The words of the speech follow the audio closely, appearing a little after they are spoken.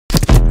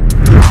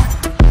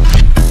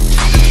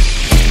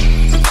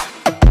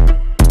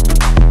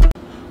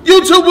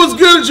YouTube, what's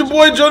good? It's your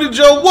boy Jody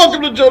Joe.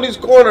 Welcome to Jody's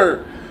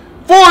Corner.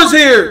 4 is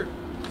here.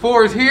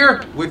 4 is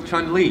here with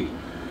Chun-Li.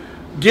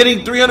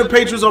 Getting 300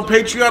 patrons on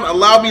Patreon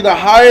allowed me to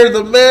hire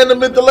the man, the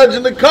myth, the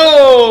legend, the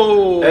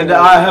code. And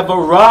I have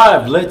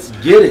arrived. Let's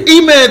get it.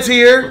 E-Man's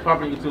here. What's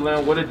poppin', YouTube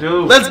land? What it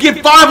do? Let's get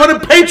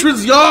 500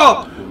 patrons,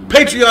 y'all.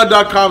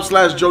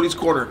 Patreon.com/Jody's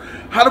Corner.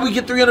 How do we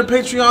get 300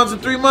 Patreons in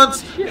 3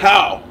 months?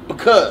 How?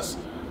 Because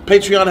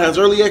Patreon has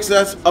early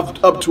access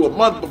of up to a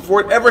month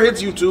before it ever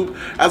hits YouTube,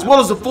 as well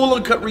as the full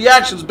uncut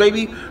reactions,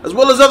 baby, as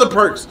well as other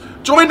perks.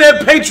 Join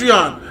that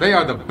Patreon. They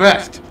are the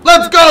best.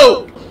 Let's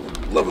go.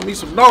 Loving me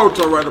some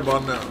Naruto right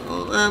about now. You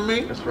know what I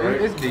mean? That's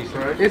right. It's decent.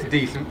 Right? It's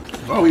decent.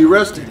 Oh, he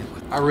rested.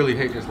 I really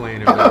hate just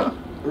laying in bed.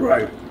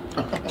 Right.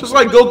 Just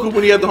like Goku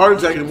when he had the heart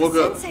attack and woke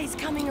up. Sensei's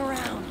coming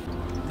around.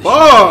 The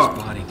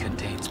body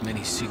contains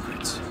many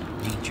secrets.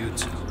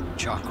 Ninjutsu,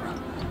 chakra.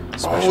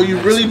 Oh, you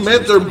really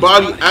meant their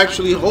body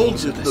actually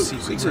holds it. The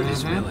secrets of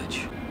his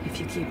village. If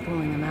you keep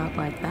pulling them out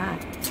like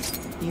that,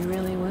 you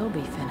really will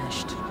be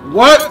finished.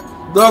 What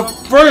the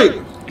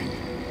freak?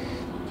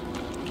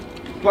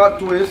 Plot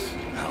twist.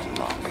 How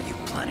long are you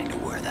planning to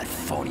wear that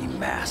phony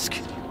mask?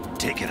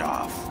 Take it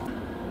off.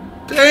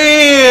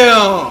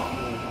 Damn!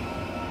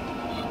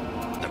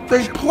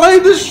 They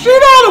played the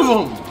shit out of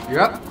him.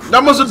 Yep.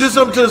 That must have did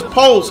something to his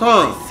pulse,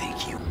 huh?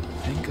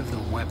 Think of the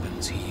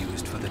weapons he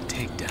used for the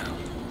takedown.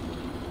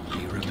 Do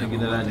you remember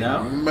Thinking of that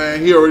now? Man,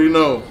 he already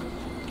know.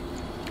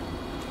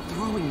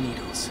 Throwing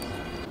needles.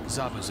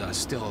 Zabuza's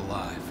still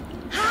alive.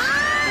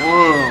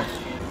 Wow.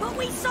 But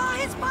we saw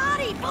his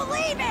body.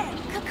 Believe it.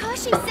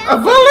 Kakashi said. I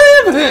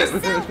believe it. He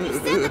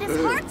said that his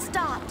heart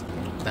stopped.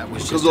 That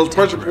was Because just those a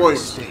pressure temporary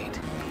points. state.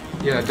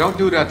 Yeah, don't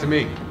do that to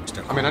me.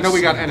 I mean, I know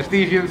we got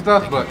anesthesia and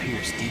stuff, but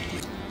Pierce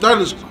deeply. That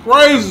is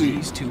crazy.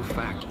 These two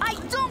factors. I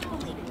don't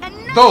believe it, and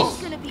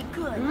Dos. nothing's gonna be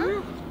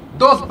good.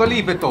 dos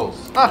believeitos.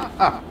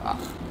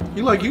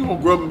 You like you gonna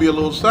grow up and be a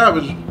little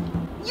savage.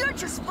 You're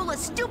just full of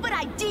stupid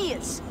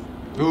ideas.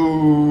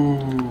 Ooh.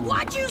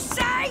 What'd you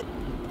say?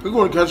 We're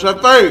gonna catch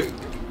that face.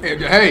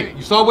 Hey,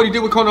 you saw what he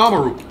did with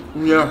Konohamaru.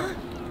 Yeah,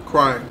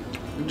 crying.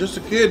 You're just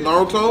a kid,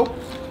 Naruto.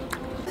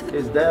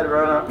 His dad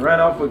ran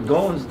off with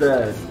Gon's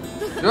dad.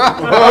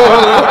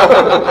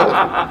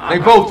 They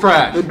both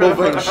trash. They both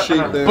ain't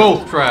shit there.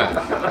 Both trash.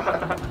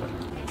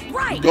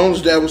 Right.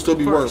 Gon's dad will still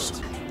be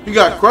worse. You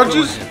got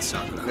crutches? Go ahead,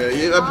 Sakura.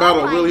 Yeah, that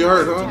battle really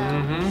hurt, huh?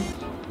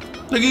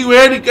 Mm-hmm. Look at you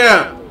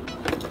handicapped.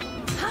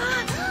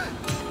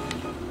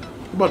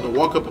 I'm about to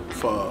walk up.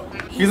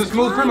 He's a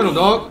smooth criminal,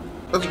 dog.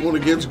 That's going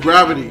against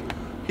gravity.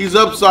 He's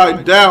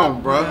upside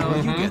down, bro. Well,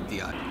 you get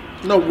the idea.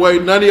 No way,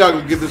 none of y'all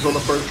can get this on the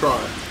first try.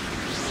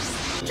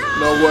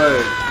 No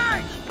way.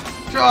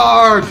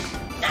 Charge.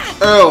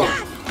 L.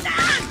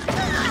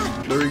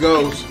 There he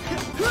goes.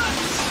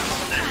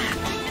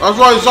 That's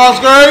right,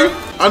 Sasuke.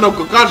 I know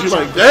Kakashi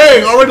like,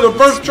 dang, already the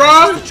first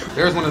try?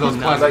 There's one of those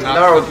classic Like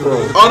knots.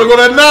 Naruto. Oh, they go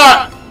that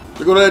knot.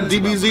 They go that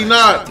DBZ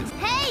knot.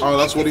 Oh,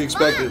 that's what he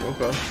expected.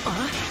 Okay.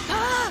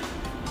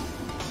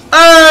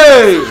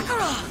 Hey!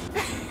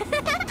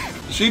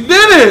 She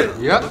did it!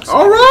 Yep.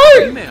 All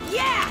right!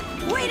 Yeah.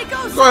 Way to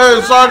go. Go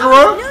ahead, Sakura.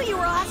 I knew you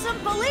were awesome.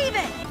 Believe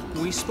it.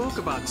 We spoke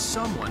about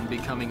someone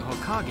becoming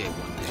Hokage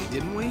one day,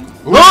 didn't we?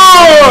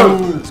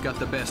 Lord! Who's got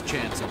the best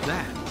chance of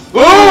that?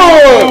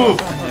 Oh!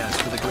 And as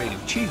for the great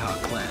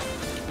Uchiha clan,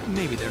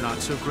 maybe they're not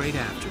so great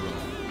after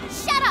all.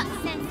 Shut up,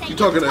 Sensei. You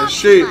talking that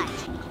shit.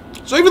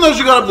 So even though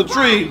she got up the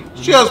tree,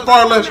 she has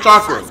far less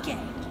chakra.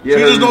 Yeah,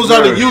 She just knows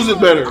how to use it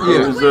better.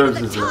 Yeah. Reserves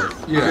his life.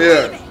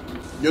 Yeah.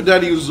 Your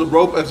daddy uses a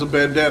rope as a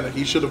bandana.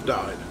 He should have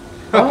died.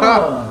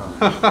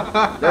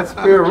 Ah, that's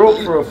fair rope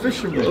for a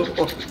fisherman.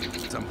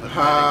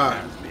 Ha.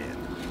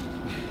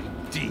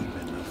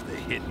 Demon of the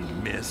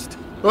hidden mist.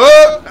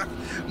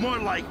 More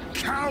like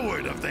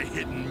Coward of the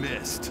hidden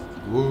mist.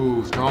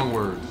 Ooh, strong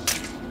words.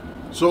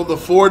 So the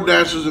 4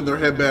 dashes in their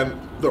headband,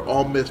 they're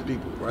all myth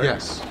people, right?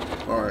 Yes.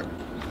 All right.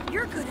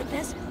 You're good at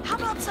this. How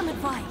about some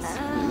advice?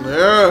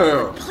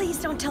 Yeah. Please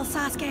don't tell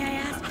Sasuke I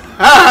asked.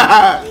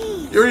 Ha!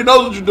 You already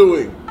know what you're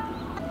doing.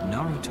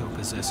 Naruto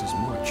possesses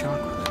more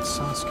chakra than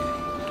Sasuke.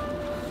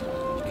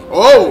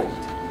 Oh!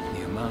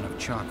 The amount of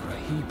chakra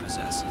he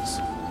possesses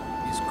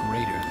is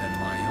greater than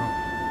my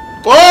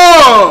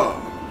Oh!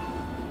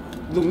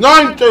 The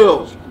 9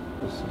 tails.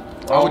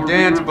 I would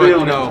dance, but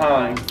you know,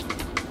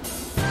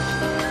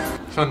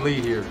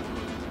 Chun-Li here.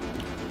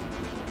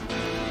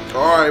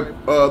 All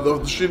right.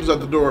 The shit is at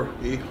the door.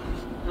 E.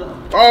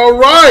 All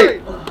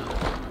right.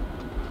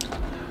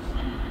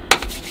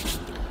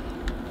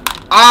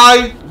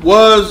 I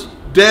was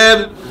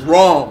dead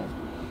wrong.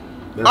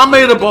 I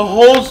made up a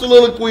whole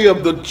soliloquy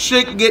of the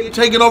chick getting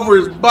taken over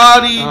his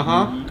body.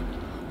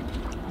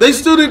 They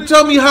still didn't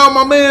tell me how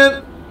my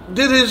man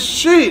did his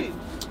shit.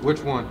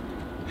 Which one?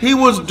 He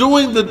was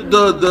doing the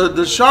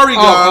Sharingan.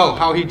 Oh,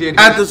 how he did.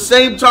 At the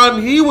same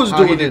time he was how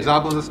doing he did it.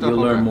 Zabuza stuff. You'll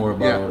learn Okay. more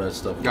about all that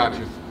stuff.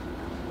 Gotcha.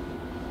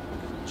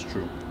 It's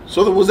true.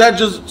 So was that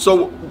just?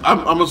 So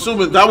I'm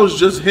assuming that was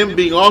just him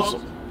being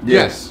awesome.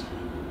 Yes.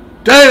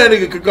 Dang, that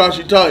nigga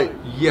Kakashi tight.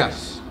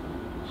 Yes.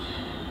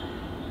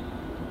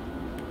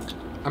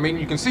 I mean,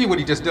 you can see what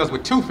he just does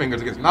with 2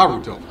 fingers against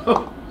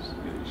Naruto.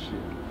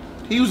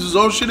 He used his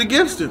own shit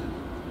against him.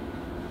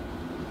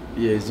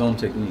 Yeah, his own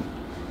technique.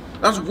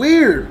 That's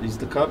weird. He's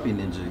the copy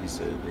ninja, he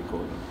said they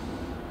called him.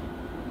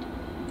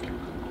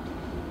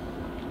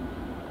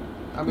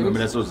 I mean, Remember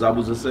that's what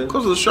Zabuza said?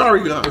 Because of the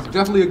Sharingan. it's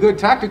definitely a good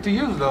tactic to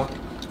use, though.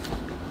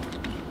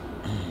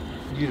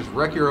 You just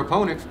wreck your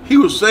opponent. He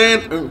was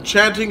saying and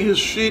chanting his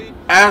shit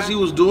as he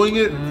was doing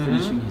it.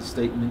 Finishing his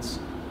statements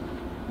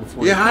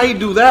before. Yeah, how you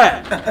do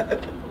that?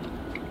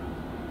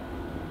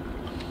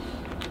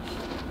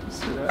 He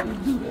said, how you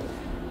do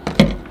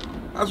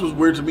that? That's what's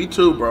weird to me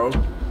too, bro.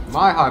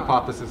 My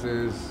hypothesis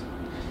is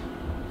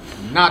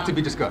not to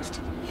be discussed.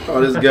 Oh,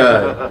 this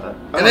guy.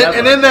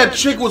 And then that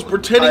chick was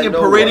pretending and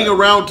parading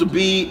around to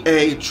be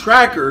a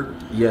tracker.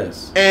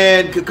 Yes.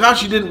 And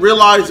Kakashi didn't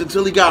realize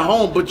until he got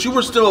home, but you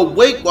were still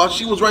awake while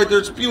she was right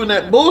there spewing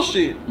that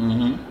bullshit.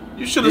 Mm-hmm.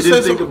 You should He have said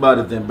didn't think something about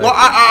it then. Well,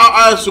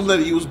 I assume that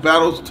he was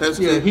battle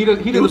tested. Yeah, he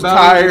was was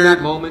tired in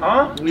that moment.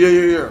 Huh? Yeah.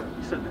 You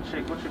said the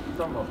chick. What chick you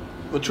talking about?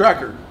 The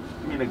tracker.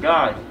 You mean the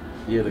guy?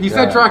 Yeah, He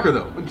said tracker,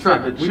 though. You said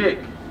Tracker. the chick.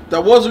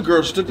 That was a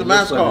girl. She took the It looks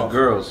mask like off. a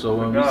girl. So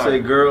when we say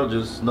girl,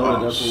 just know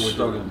that that's what we're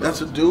talking about.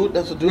 That's a dude.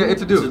 That's a dude. Yeah,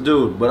 it's a dude. It's a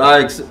dude,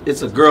 but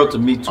it's a girl to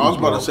me too. I was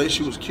about bro. to say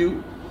she was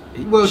cute.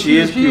 Well, she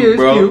is cute,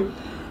 bro. Cute.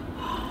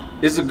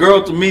 It's a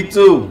girl to me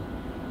too.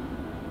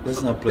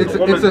 Let's not play that.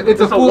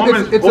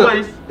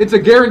 It's a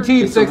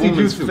guaranteed It's a sexy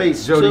woman's jutsu,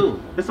 face Jody.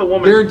 too. It's a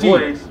woman's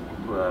Guaranteed.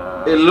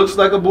 voice. It looks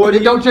like a boy to It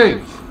you. don't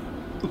change.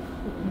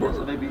 That's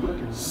what they be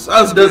looking.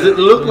 Does it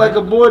look like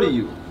a boy to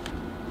you?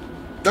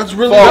 That's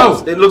really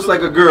False. It looks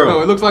like a girl.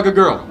 No, it looks like a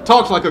girl.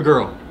 Talks like a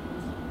girl.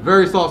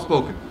 Very soft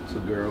spoken. It's a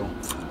girl.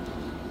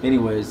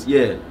 Anyways,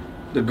 yeah,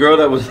 the girl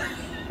that was.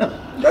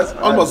 That's.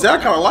 I was about to say I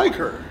kind of like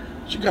her.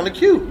 She kind of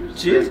cute.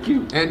 She is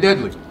cute and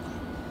deadly.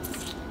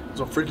 It's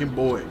a freaking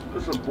boy.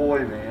 It's a boy,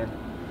 man.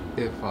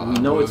 If I We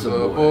know was it's a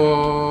boy.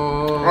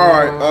 All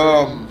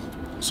right.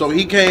 So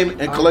he came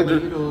and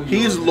collected.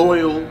 He's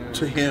loyal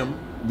to him.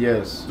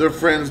 Yes. They're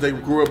friends. They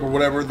grew up or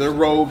whatever. They're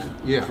rogue.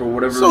 Yeah. For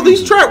whatever. So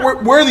these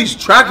where are these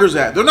trackers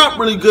at? They're not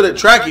really good at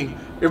tracking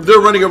if they're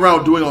running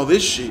around doing all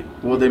this shit.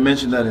 Well, they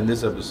mentioned that in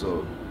this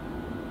episode.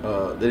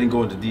 They didn't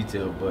go into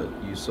detail, but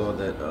you saw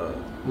that.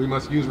 We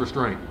must use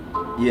restraint.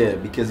 Yeah,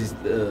 because he's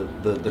the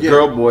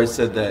girl boy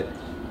said that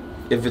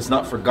if it's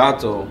not for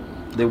Gato,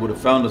 they would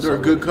have found us. They're a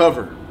already. good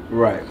cover.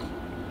 Right.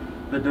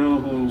 The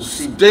dude who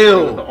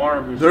Still, the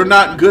arm they're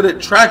not good at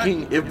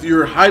tracking if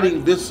you're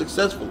hiding this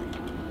successfully.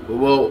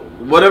 Well,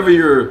 whatever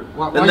your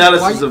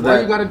analysis of that.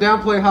 Why you gotta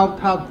downplay how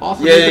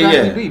awesome Yeah, they can yeah.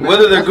 actually be, man?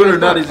 Whether they're That's good or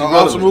messed not up. is How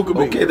irrelevant. awesome who could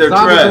be. Okay, they're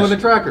Zama's trash. doing the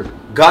tracker.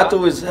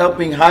 Gato is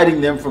helping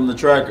hiding them from the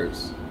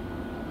trackers,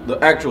 the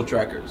actual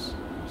trackers.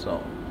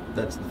 So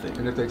that's the thing.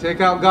 And if they take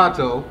out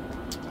Gato,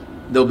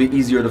 They'll be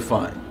easier to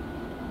find.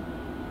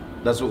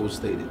 That's what was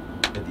stated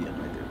at the end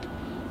right there.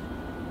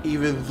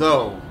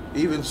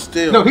 Even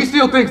still. no, he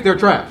still thinks they're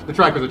trash. The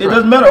trackers are It trash.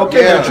 doesn't matter.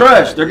 Okay, Yeah. they're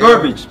trash. They're Yeah.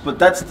 garbage. But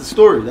that's the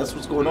story. That's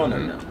what's going on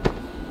right now.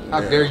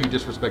 How dare you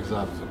disrespect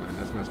Zabuza, man?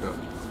 That's messed up.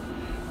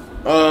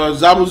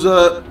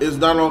 Zabuza is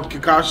not on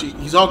Kakashi.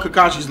 He's on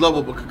Kakashi's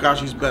level, but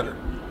Kakashi's better.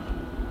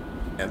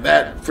 And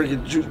that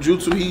freaking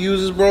jutsu he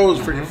uses, bro, is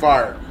freaking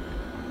fire.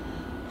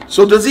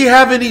 So does he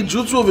have any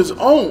jutsu of his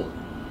own?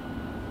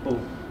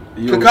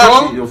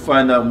 Kakashi. You'll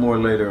find out more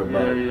later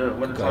about Yeah.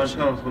 When the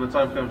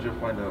time comes, you'll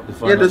find out.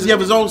 Yeah, does he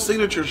have his own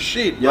signature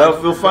shit? Yeah,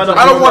 we'll find out.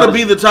 I don't more want to about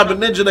be the type of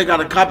ninja that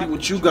gotta copy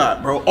what you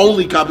got, bro.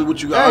 Only copy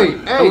what you got. Hey,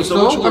 what you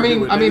so I gonna mean, do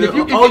with I mean, it? if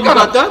you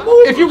got that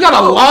move, if you got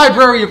a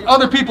library of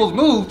other people's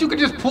moves, you can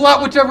just pull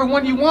out whichever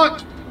one you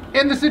want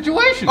in the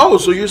situation. Oh,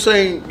 so you're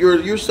saying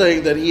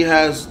that he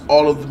has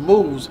all of the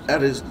moves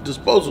at his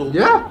disposal?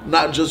 Yeah.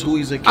 Not just who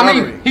he's I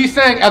encountering. mean, he's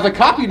saying as a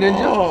copy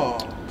ninja. Oh,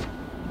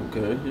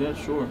 Okay, yeah,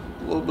 sure.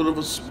 a little bit of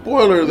a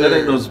spoiler That there.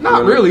 ain't no spoiler.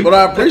 Not really. But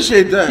I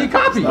appreciate that. He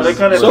copies. They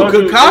kinda So told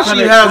you- they Kakashi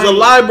kinda has a explained-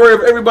 library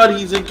of everybody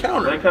he's They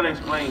encountered. kind of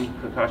explained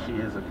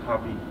Kakashi is the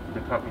copy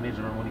ninja.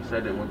 Remember when he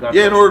said that when Gato?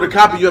 Yeah, in order to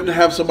copy, you have to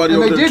have somebody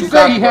And over they there did to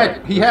say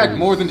copy. he had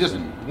more than just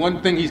one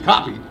thing he's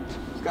copied.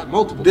 He's got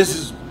multiple.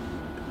 It's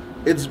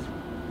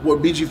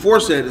what BG4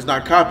 said is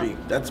not copying.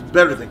 That's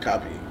better than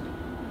copying.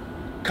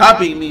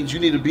 Copying means you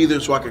need to be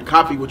there so I can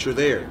copy what you're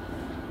there.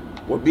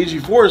 What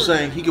BG4 is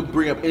saying, he could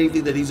bring up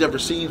anything that he's ever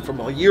seen from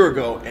a year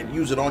ago and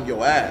use it on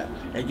your ad,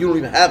 and you don't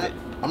even have it.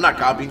 I'm not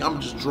copying. I'm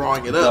just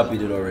drawing it up.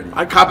 Copied it already.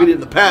 I copied it in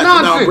the past, and now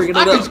I'm Nonsense. bringing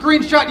I it can up.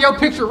 screenshot your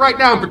picture right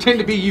now and pretend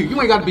to be you. You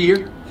ain't got to be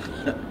here.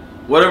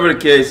 Whatever the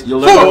case, you'll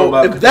learn more So,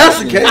 about if that's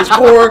the Kakashi. case,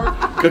 for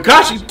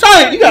Kakashi's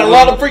tight. He got a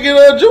lot of freaking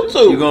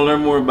jutsu. You're gonna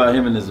learn more about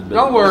him and his ability.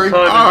 Don't worry.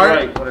 When the time All is right.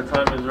 right. When the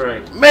time is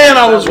right. Man,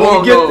 I was When we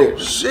wrong. get though. there.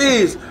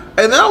 Jeez.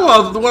 And that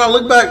was, when I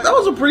look back, that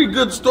was a pretty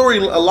good story,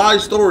 a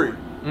live story.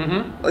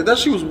 Like that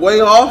shit was way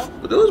off,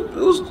 but it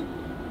was.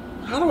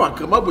 How do I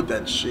come up with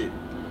that shit?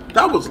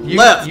 That was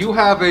left. You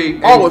have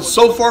Oh, it's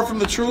so far from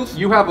the truth.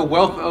 you have a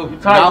wealth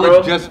of tight,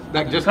 knowledge bro.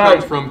 that just Tight.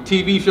 comes from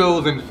TV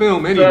shows and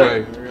film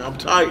anyway. I'm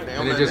tight.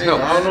 And it just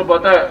helps. I don't know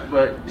about that,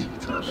 but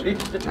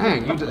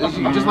Dang,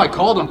 you just like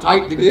called him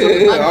tight. Yeah,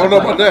 I don't know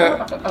about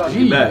that.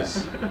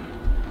 Jeez.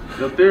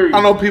 Your theory.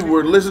 I know people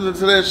were listening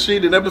to that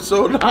shit in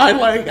episode 9,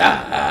 like,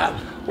 I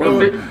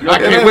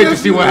can't wait to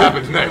see what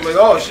happens next. Like,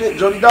 oh shit,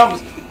 Jody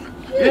Thomas.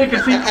 Yeah,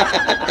 cause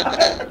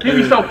he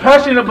be so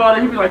passionate about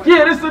it. He be like,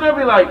 yeah, this and that.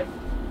 Be like,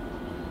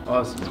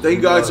 Awesome. Thank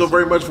you guys so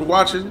very much for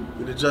watching.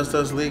 We're the Just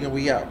Us League, and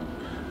we out.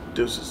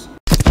 Deuces.